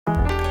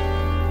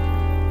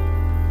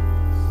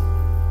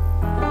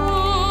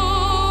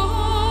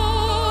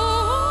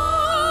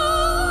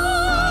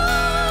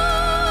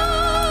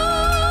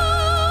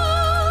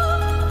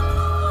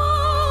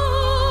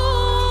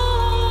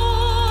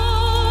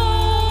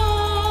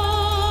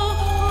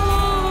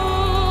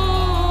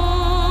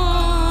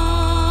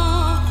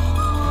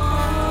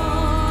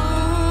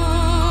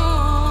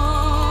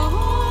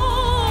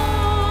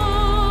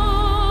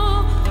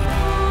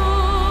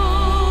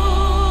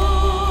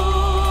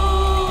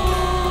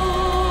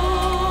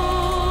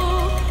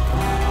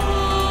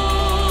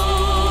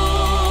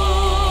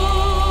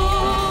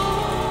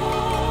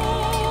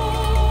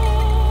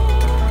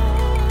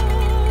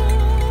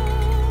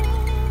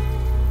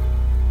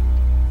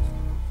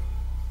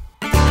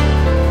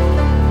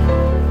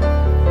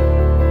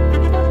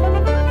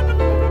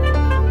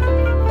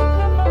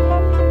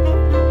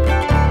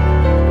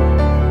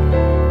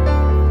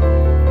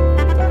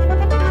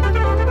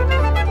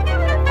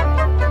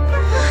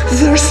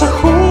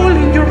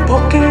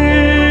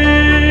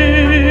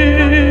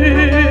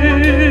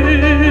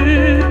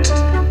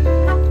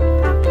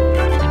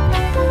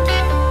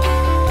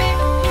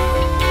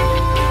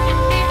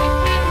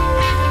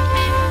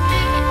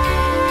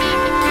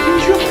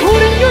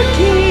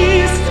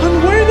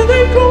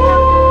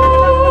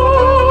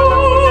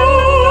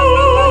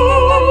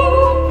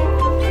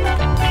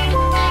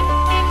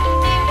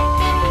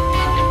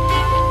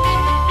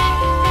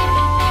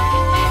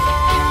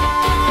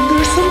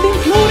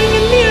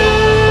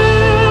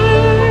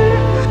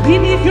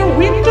of your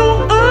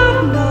window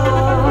at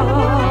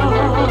night.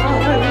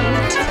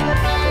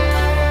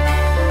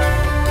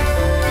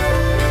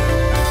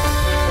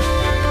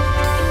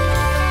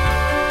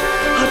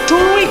 A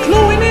doorway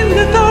glowing in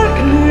the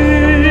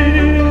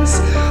darkness,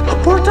 a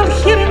portal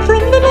hidden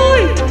from the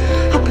light,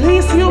 a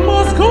place you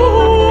must go.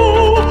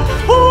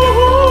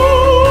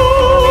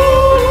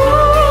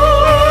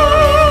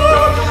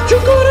 You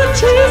gotta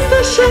chase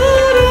the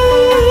shadows.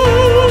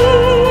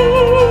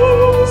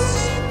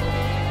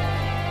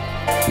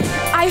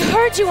 I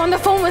heard you on the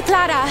phone with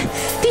Clara.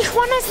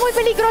 Tijuana es muy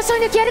peligroso y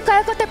no quiero que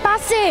algo te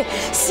pase.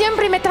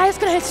 Siempre me traes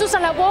con Jesús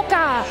en la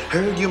boca.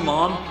 Heard you,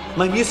 Mom.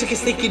 My music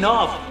is taking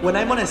off. When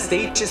I'm on a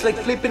stage, it's like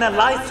flipping a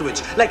light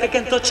switch. Like I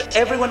can touch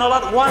everyone all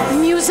at once.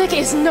 Music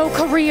is no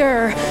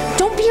career.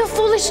 Don't be a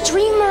foolish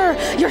dreamer.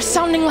 You're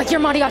sounding like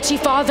your mariachi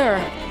father.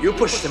 You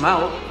pushed him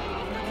out.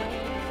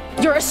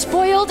 You're a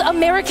spoiled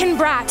American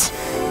brat.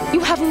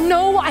 You have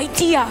no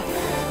idea.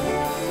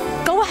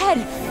 Go ahead,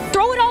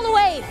 throw it all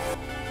away.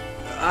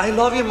 I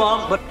love you,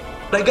 Mom, but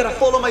I gotta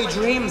follow my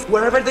dreams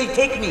wherever they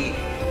take me.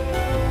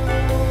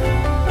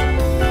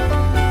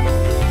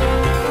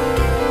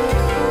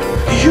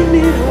 You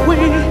need a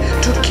way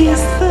to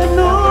kiss the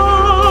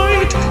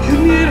night. You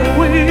need a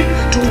way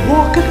to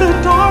walk in the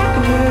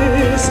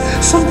darkness.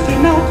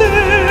 Something out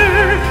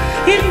there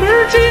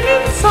emerging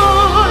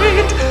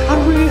inside. A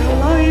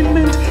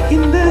realignment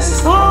in the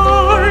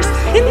stars,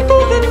 into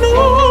the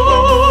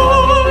night.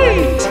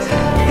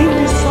 In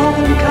this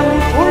Southern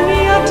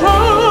California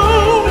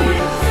town,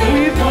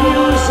 with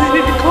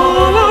music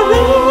all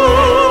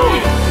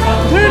around,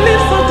 there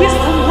lives a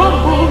distant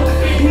rumble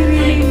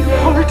beating in your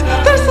heart.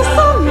 There's a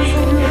song in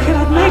your head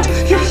at night.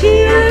 You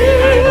hear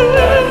it,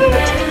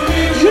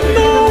 you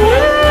know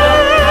it.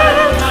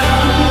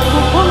 It's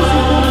a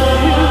bouncing on the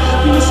hill,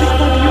 music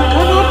that you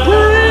cannot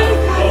bring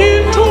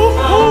into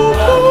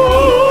focus.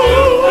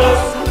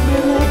 A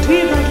melody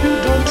that you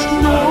don't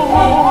know.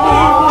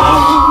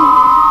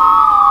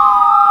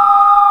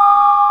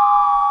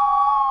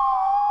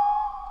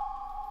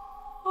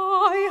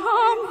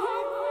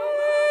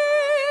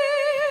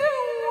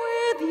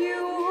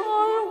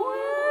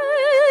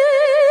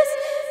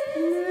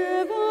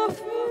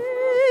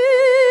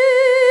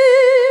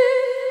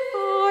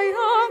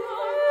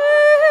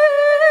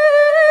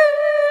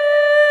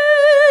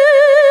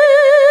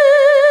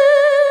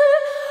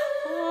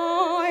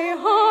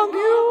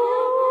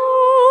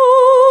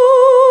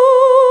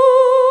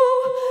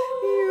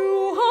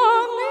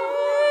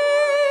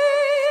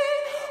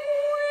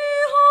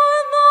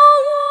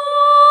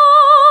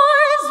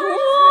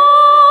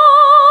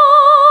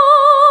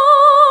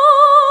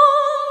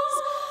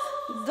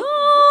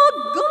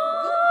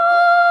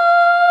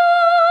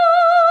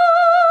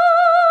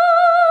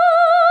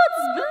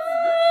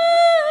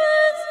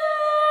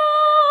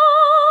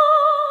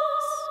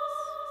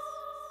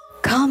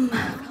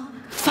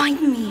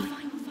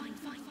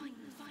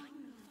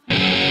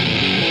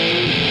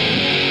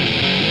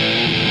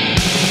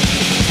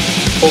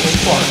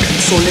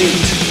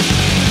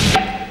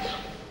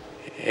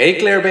 Hey,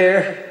 Claire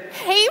Bear.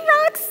 Hey,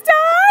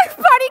 Rockstar!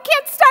 Party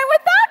can't start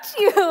without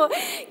you.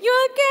 You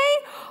okay?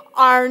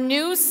 Our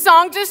new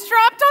song just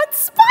dropped on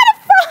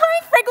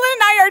Spotify. Franklin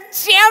and I are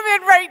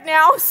jamming right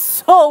now.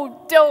 So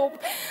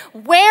dope.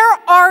 Where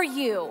are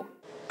you?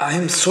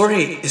 I'm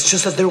sorry. It's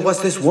just that there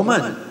was this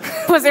woman.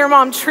 Was your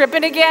mom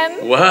tripping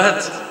again?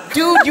 What?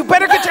 Dude, you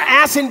better get your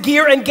ass in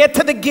gear and get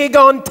to the gig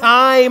on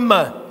time.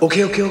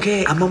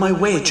 Okay. I'm on my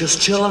way. Just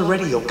chill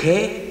already,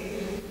 okay?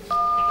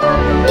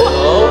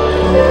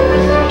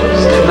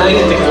 Tonight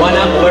in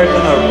Tijuana, we're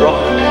gonna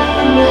rock.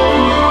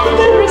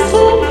 There is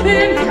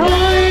something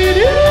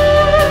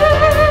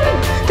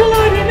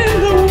gliding in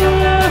the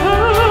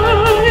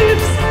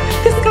waves,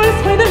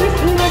 disguised by the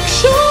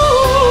reflection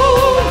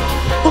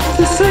of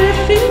the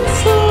surfing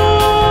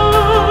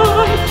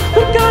sun.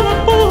 We gotta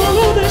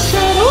follow the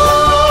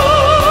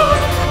shadows,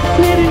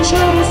 fleeting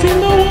shadows in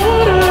the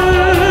water,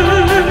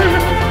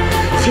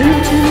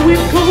 floating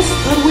with ghosts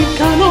that we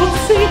cannot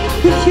see.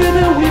 We hear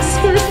the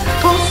whispers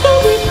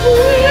constantly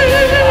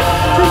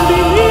from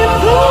beneath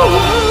the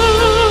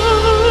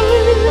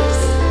waves.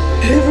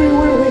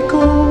 Everywhere we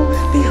go,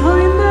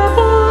 behind the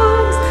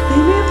palms,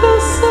 beneath the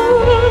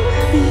sun,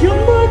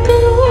 beyond the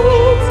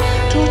clouds,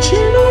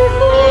 touching our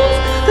hands,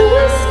 the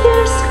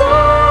whispers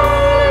calling.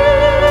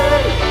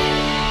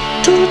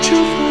 Touch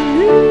of a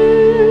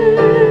leaf,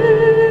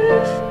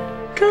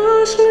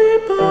 casually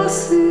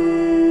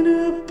passing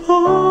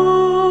by,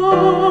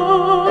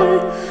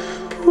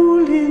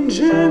 pulling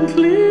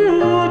gently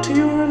at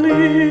your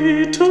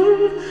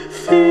little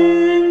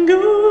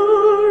finger,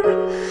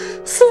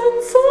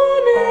 sends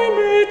an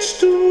image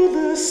to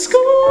the sky.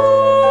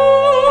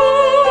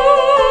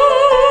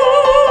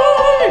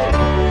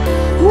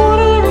 What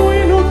are we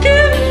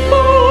looking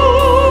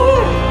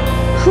for?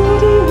 Who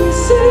do we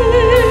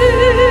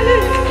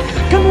seek?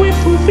 Can we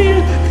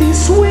fulfill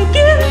this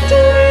wicked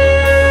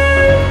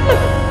dream?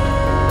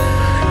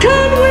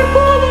 Can we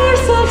pull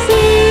ourselves in?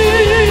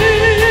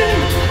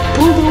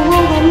 Pull the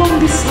world along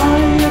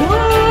beside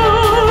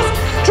us,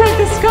 drag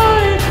the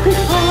sky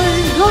with